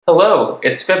Hello,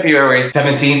 it's February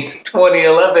 17th,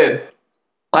 2011.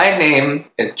 My name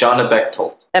is Jonna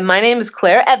Bechtold. And my name is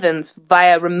Claire Evans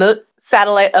via remote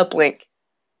satellite uplink.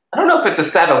 I don't know if it's a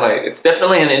satellite. It's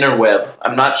definitely an interweb.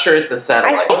 I'm not sure it's a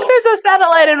satellite. I think there's a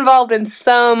satellite involved in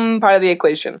some part of the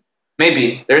equation.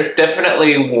 Maybe. There's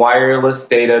definitely wireless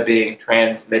data being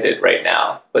transmitted right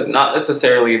now, but not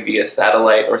necessarily via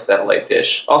satellite or satellite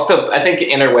dish. Also, I think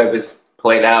interweb is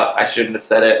played out. I shouldn't have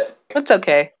said it. It's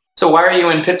okay. So why are you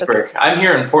in Pittsburgh? I'm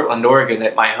here in Portland, Oregon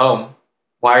at my home.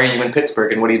 Why are you in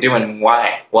Pittsburgh and what are you doing?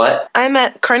 Why? What? I'm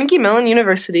at Carnegie Mellon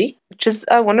University, which is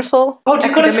a wonderful. Oh, do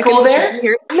you go to school there?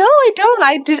 Here. No, I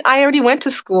don't. I already went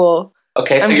to school.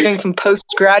 Okay, so I'm doing some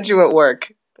postgraduate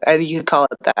work. You could call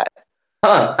it that.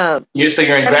 Huh. So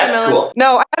you're in grad school?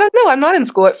 No, I don't know. I'm not in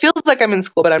school. It feels like I'm in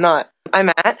school, but I'm not. I'm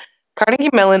at Carnegie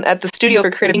Mellon at the Studio for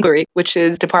Creative Inquiry, which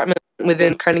is a department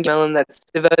within Carnegie Mellon that's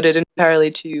devoted entirely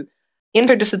to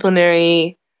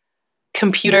interdisciplinary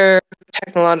computer,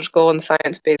 technological, and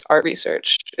science-based art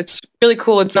research. It's really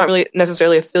cool. It's not really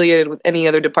necessarily affiliated with any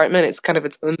other department. It's kind of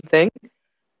its own thing.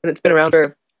 And it's been around for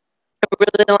a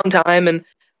really long time and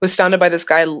was founded by this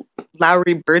guy,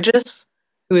 Lowry Burgess,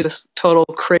 who is a total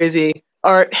crazy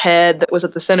art head that was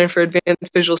at the Center for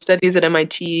Advanced Visual Studies at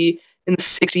MIT in the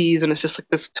 60s, and it's just like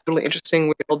this totally interesting,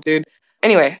 weird old dude.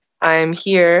 Anyway, I'm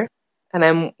here, and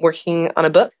I'm working on a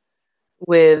book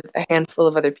with a handful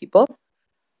of other people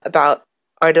about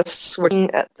artists working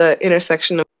at the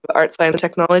intersection of art, science, and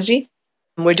technology.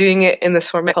 And we're doing it in this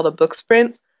format called a book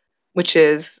sprint, which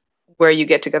is where you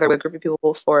get together with a group of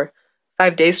people for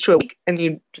 5 days to a week, and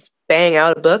you just bang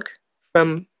out a book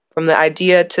from the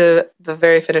idea to the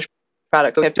very finished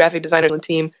product. So we have graphic designers on the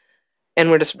team,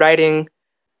 and we're just writing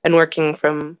and working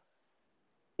from,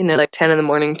 like 10 in the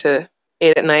morning to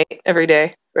 8 at night every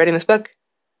day, writing this book.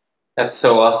 That's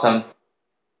so awesome.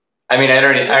 I mean, I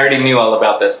already knew all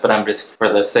about this, but I'm just,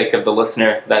 for the sake of the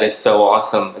listener, that is so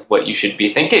awesome, is what you should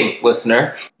be thinking,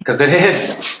 listener, because it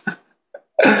is.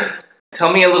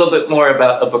 Tell me a little bit more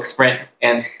about a book sprint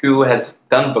and who has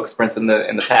done book sprints in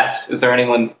the past. Is there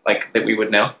anyone that we would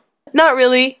know? Not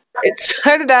really. It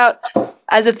started out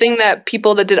as a thing that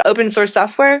people that did open source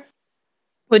software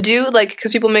would do,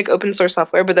 because people make open source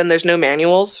software, but then there's no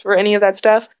manuals for any of that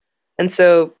stuff. And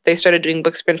so they started doing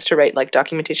book sprints to write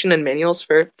documentation and manuals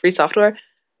for free software.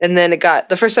 And then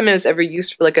the first time it was ever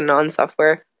used for a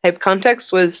non-software type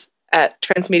context was at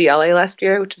Transmediale last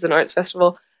year, which is an arts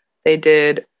festival. They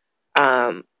did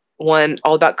one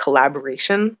all about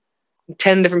collaboration.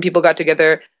 10 different people got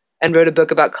together and wrote a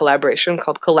book about collaboration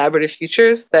called Collaborative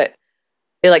Futures that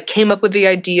they came up with the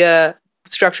idea,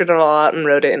 structured it all out, and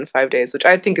wrote it in 5 days, which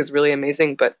I think is really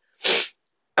amazing, but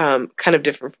kind of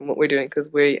different from what we're doing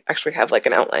because we actually have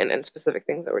an outline and specific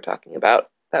things that we're talking about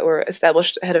that were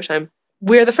established ahead of time.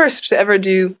 We're the first to ever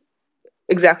do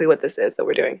exactly what this is that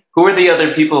we're doing. Who are the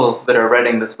other people that are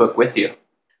writing this book with you?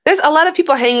 There's a lot of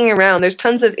people hanging around. There's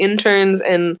tons of interns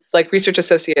and research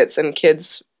associates and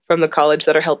kids from the college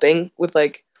that are helping with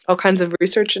all kinds of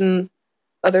research and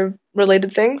other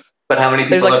related things. But how many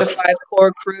people? There's the 5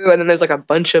 core crew, and then there's a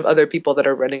bunch of other people that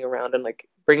are running around and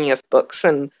bringing us books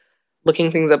and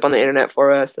looking things up on the internet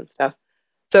for us and stuff.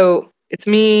 So it's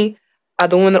me,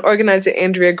 the woman that organized it,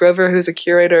 Andrea Grover, who's a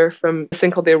curator from this thing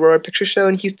called the Aurora Picture Show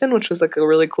in Houston, which was a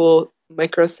really cool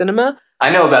micro cinema. I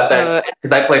know about that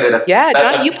because I played it.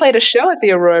 John, you played a show at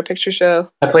the Aurora Picture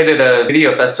Show. I played at a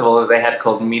video festival that they had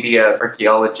called Media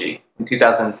Archaeology in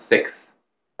 2006.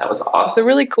 That was awesome. It's a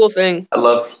really cool thing. I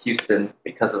love Houston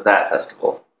because of that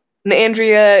festival. And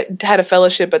Andrea had a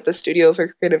fellowship at the Studio for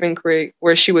Creative Inquiry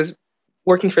where she was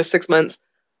working for 6 months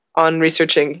on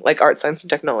researching art, science, and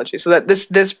technology. So that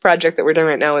this project that we're doing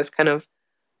right now is kind of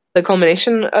the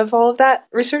culmination of all of that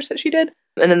research that she did.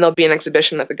 And then there'll be an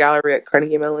exhibition at the gallery at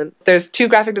Carnegie Mellon. There's 2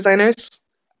 graphic designers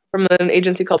from an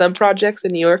agency called M Projects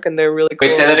in New York, and they're really cool.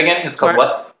 Wait, say that again? It's called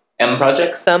what? M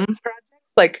Projects? Thumb Projects,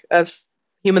 like a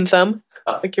human thumb,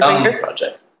 like your finger.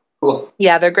 Projects. Cool.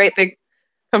 Yeah, they're great. They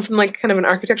come from kind of an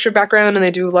architecture background, and they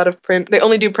do a lot of print. They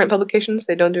only do print publications.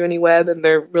 They don't do any web, and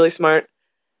they're really smart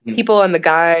people. And the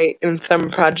guy in Thumb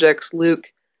Projects,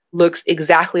 Luke, looks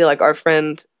exactly like our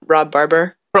friend Rob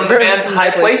Barber from the band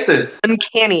High Places.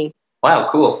 Uncanny. Wow,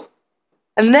 cool.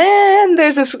 And then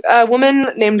there's this woman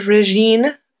named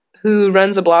Regine who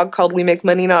runs a blog called We Make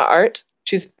Money Not Art.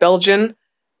 She's Belgian,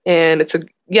 and it's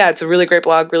a really great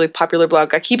blog, really popular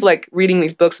blog. I keep reading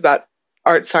these books about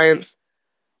art science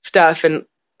stuff, and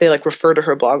they refer to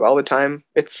her blog all the time.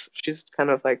 She's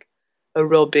kind of a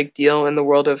real big deal in the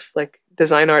world of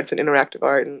design arts and interactive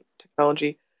art and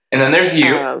technology. And then there's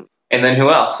you. And then who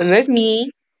else? And there's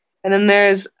me. And then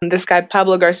there's this guy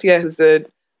Pablo Garcia, who's a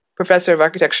professor of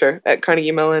architecture at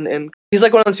Carnegie Mellon, and he's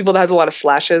like one of those people that has a lot of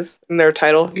slashes in their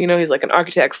title. You know, he's like an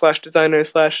architect slash designer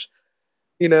slash,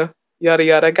 you know, yada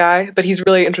yada guy. But he's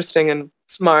really interesting and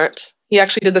smart. He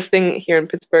actually did this thing here in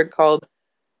Pittsburgh called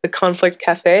the Conflict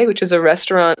Cafe, which is a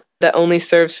restaurant that only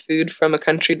serves food from a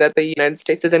country that the United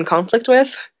States is in conflict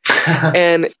with.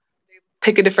 And they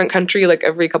pick a different country like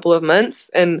every couple of months.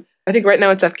 And I think right now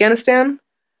it's Afghanistan.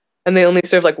 And they only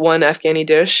serve like one Afghani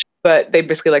dish. But they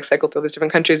basically like cycle through these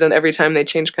different countries. And every time they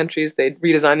change countries, they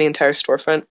redesign the entire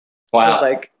storefront. Wow. With,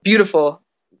 like beautiful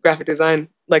graphic design,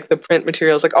 like the print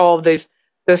materials, like all of these.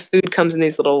 The food comes in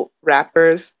these little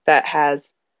wrappers that has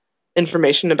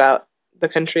information about the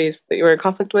countries that you were in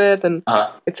conflict with, and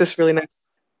it's just really nice.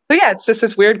 So yeah, it's just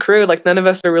this weird crew. Like none of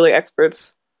us are really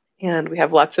experts, and we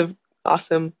have lots of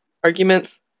awesome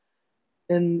arguments,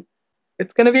 and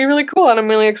it's gonna be really cool. And I'm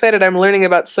really excited. I'm learning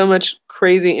about so much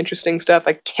crazy, interesting stuff.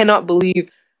 I cannot believe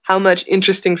how much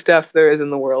interesting stuff there is in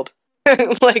the world.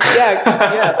 Like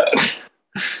yeah.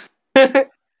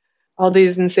 All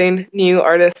these insane new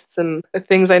artists and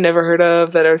things I never heard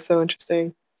of that are so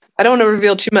interesting. I don't want to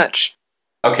reveal too much.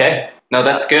 Okay. No,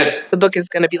 that's good. The book is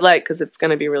going to be light because it's going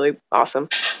to be really awesome.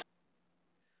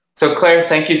 So, Claire,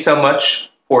 thank you so much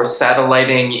for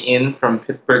satelliting in from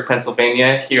Pittsburgh,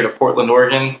 Pennsylvania, here to Portland,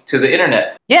 Oregon, to the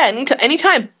internet. Yeah,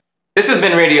 anytime. This has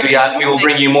been Radio Yacht. We will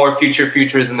bring you more future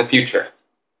futures in the future.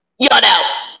 Yacht out!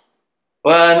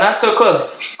 Well, not so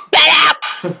close. Yacht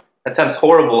out! That sounds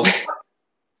horrible.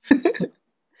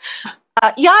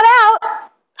 Yacht out!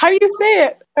 How do you say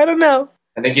it? I don't know.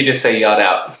 I think you just say yacht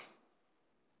out.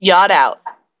 Yacht out.